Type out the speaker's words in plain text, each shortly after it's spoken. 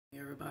Hey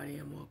everybody,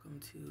 and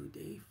welcome to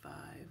day 5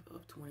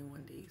 of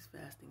 21 days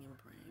fasting and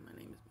praying. My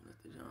name is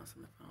Minister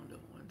Johnson, the founder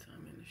of One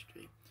Time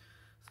Ministry.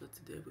 So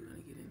today we're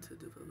going to get into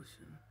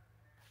devotion.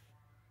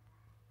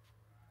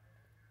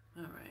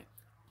 Alright,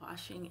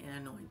 washing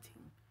and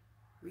anointing.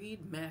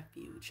 Read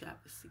Matthew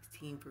chapter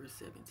 16, verse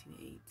 17 to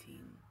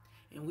 18.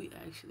 And we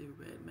actually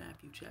read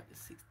Matthew chapter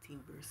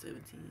 16, verse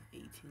 17 and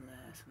 18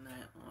 last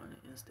night on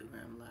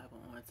Instagram Live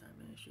on One Time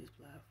Ministries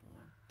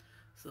platform.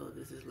 So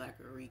this is like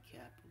a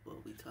recap of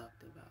what we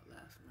talked about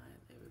last night,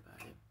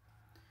 everybody.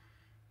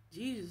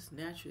 Jesus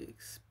naturally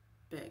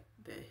expect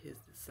that his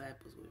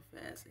disciples would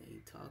fast, and he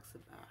talks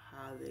about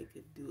how they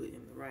could do it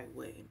in the right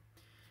way.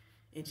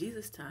 In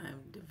Jesus'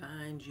 time,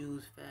 divine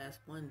Jews fast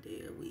 1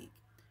 day a week.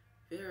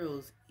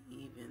 Pharaohs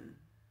even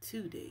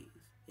 2 days.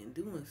 In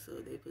doing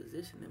so, they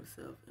positioned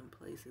themselves in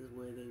places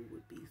where they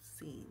would be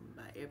seen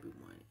by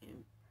everyone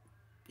and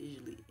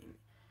visually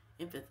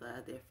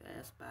emphasize their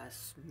fast by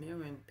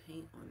smearing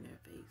paint on their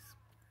face.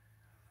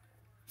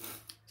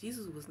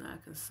 Jesus was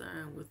not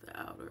concerned with the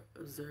outer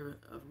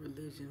observance of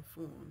religion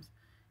forms.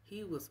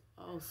 He was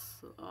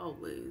also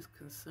always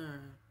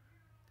concerned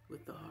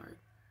with the heart.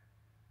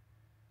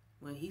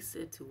 When he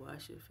said to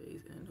wash your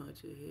face and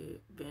anoint your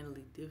head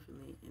vastly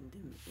differently in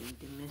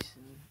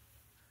dimension,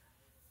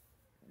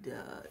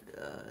 the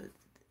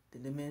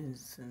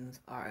dimensions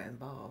are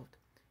involved.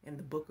 In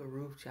the book of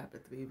Ruth, chapter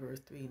 3, verse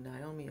 3,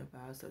 Naomi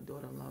advised her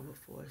daughter-in-law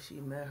before she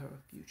met her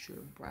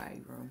future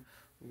bridegroom,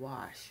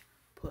 wash,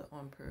 put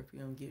on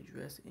perfume, get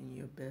dressed in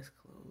your best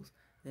clothes,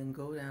 then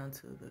go down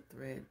to the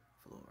thread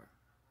floor.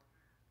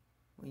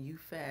 When you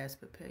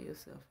fast, prepare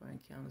yourself for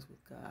encounters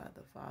with God,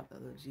 the Father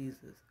of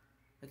Jesus.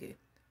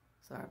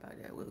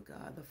 With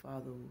God, the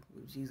Father,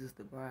 with Jesus,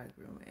 the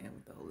bridegroom, and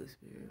with the Holy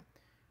Spirit.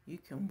 You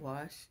can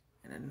wash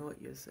and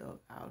anoint yourself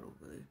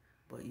outwardly,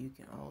 but you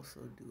can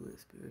also do it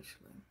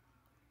spiritually.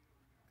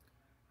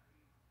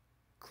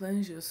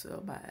 Cleanse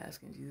yourself by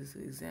asking Jesus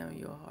to examine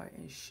your heart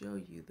and show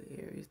you the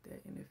areas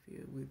that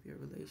interfere with your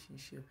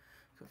relationship.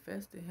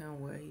 Confess to him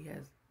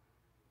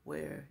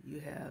where you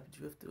have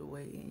drifted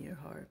away in your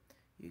heart.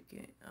 You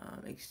can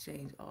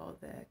exchange all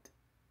that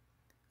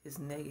is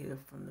negative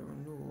from the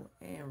renewal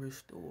and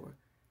restore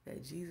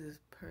that Jesus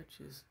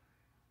purchased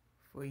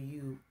for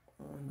you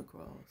on the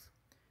cross.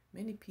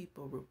 Many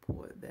people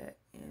report that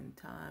in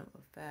time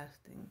of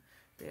fasting,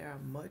 they are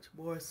much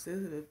more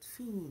sensitive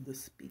to the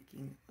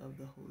speaking of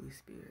the Holy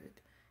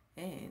Spirit,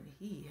 and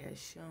he has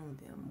shown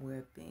them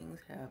where things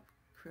have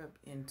crept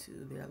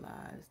into their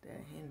lives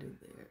that hinder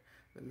their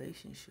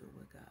relationship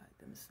with God,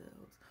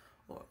 themselves,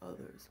 or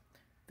others.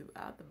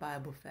 Throughout the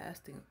Bible,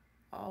 fasting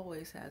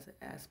always has an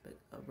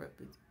aspect of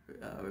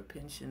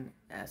repentance,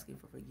 asking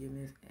for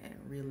forgiveness, and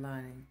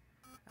realigning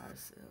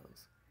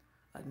ourselves.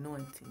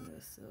 Anointing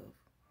yourself.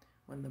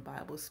 When the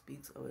Bible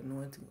speaks of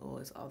anointing oil,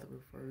 it's often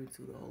referring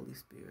to the Holy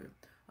Spirit.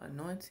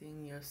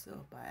 Anointing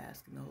yourself by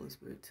asking the Holy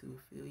Spirit to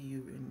fill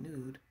you and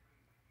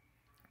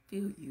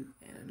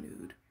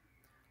renewed.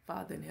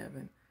 Father in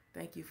heaven,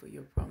 thank you for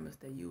your promise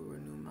that you will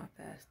renew my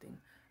fasting.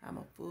 I'm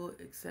a full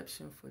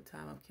exception for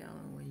time of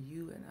counting when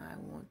you and I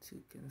want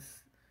to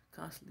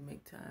constantly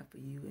make time for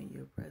you in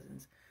your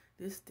presence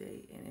this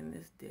day and in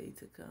this day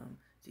to come.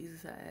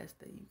 Jesus, I ask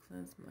that you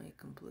cleanse me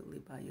completely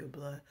by your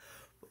blood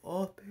for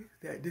all things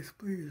that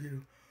displease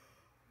you.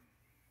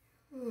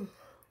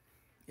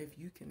 If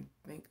you can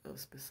think of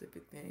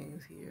specific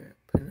things here,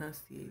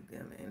 pronunciate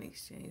them and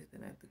exchange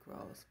them at the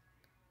cross.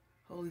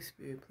 Holy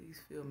Spirit, please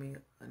fill me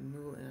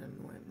anew and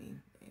anoint me.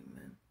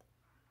 Amen.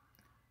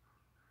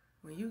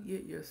 When you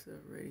get yourself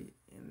ready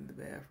in the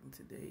bathroom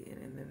today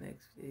and in the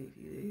next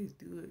few days,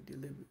 do it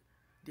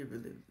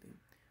deliberately.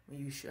 When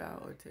you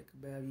shower or take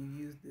a bath, you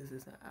use this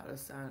as an outer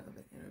sign of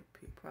an inner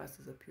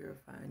process of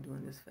purifying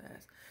during this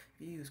fast. If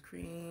you use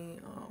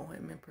cream,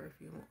 ointment,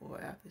 perfume, or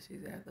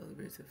aftershaves after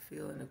to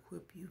fill and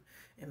equip you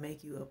and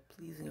make you a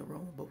pleasing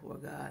aroma before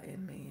God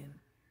and man.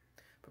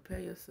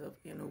 Prepare yourself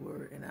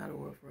inward and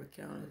outward for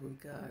encounters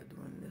with God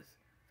during this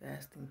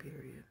fasting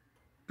period.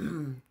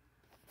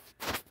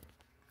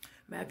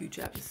 Matthew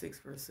chapter 6,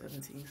 verse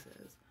 17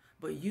 says,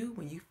 "But you,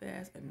 when you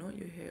fast, anoint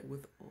your head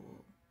with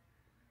oil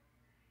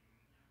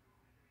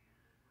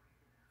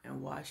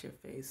and wash your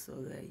face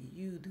so that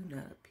you do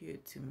not appear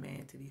to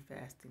man to be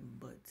fasting,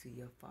 but to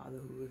your Father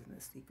who is in the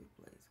secret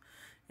place.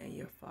 And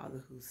your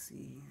Father who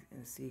sees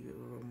in secret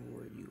will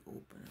reward you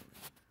openly."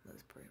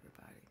 Let's pray,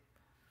 everybody.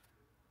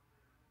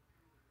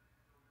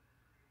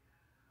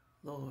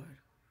 Lord,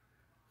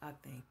 I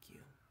thank you.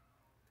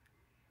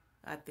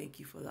 I thank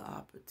you for the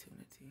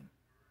opportunity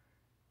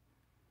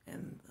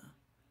and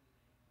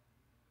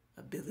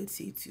the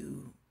ability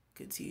to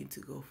continue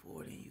to go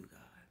forward in you, God.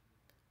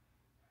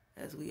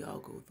 As we all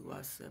go through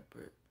our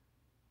separate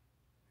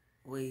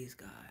ways,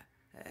 God,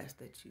 I ask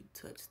that you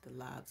touch the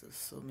lives of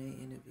so many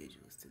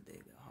individuals today,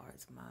 their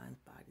hearts, minds,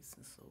 bodies,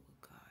 and souls,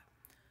 God.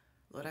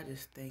 Lord, I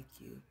just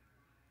thank you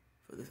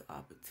for this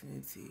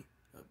opportunity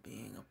of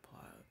being a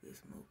part of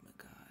this movement,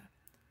 God.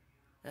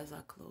 As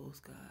I close,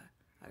 God,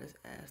 I just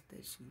ask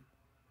that you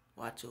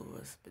Watch over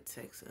us,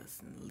 protect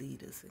us, and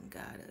lead us and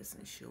guide us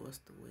and show us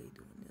the way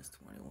during this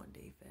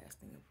 21-day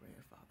fasting and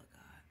praying, Father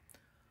God.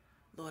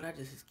 Lord, I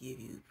just give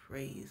you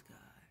praise, God.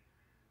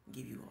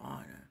 Give you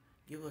honor.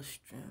 Give us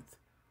strength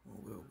when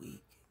we're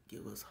weak.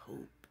 Give us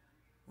hope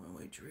when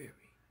we're dreary.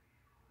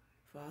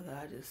 Father,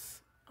 I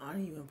just honor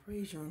you and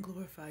praise you and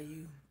glorify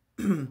you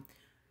and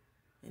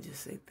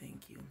just say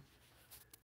thank you.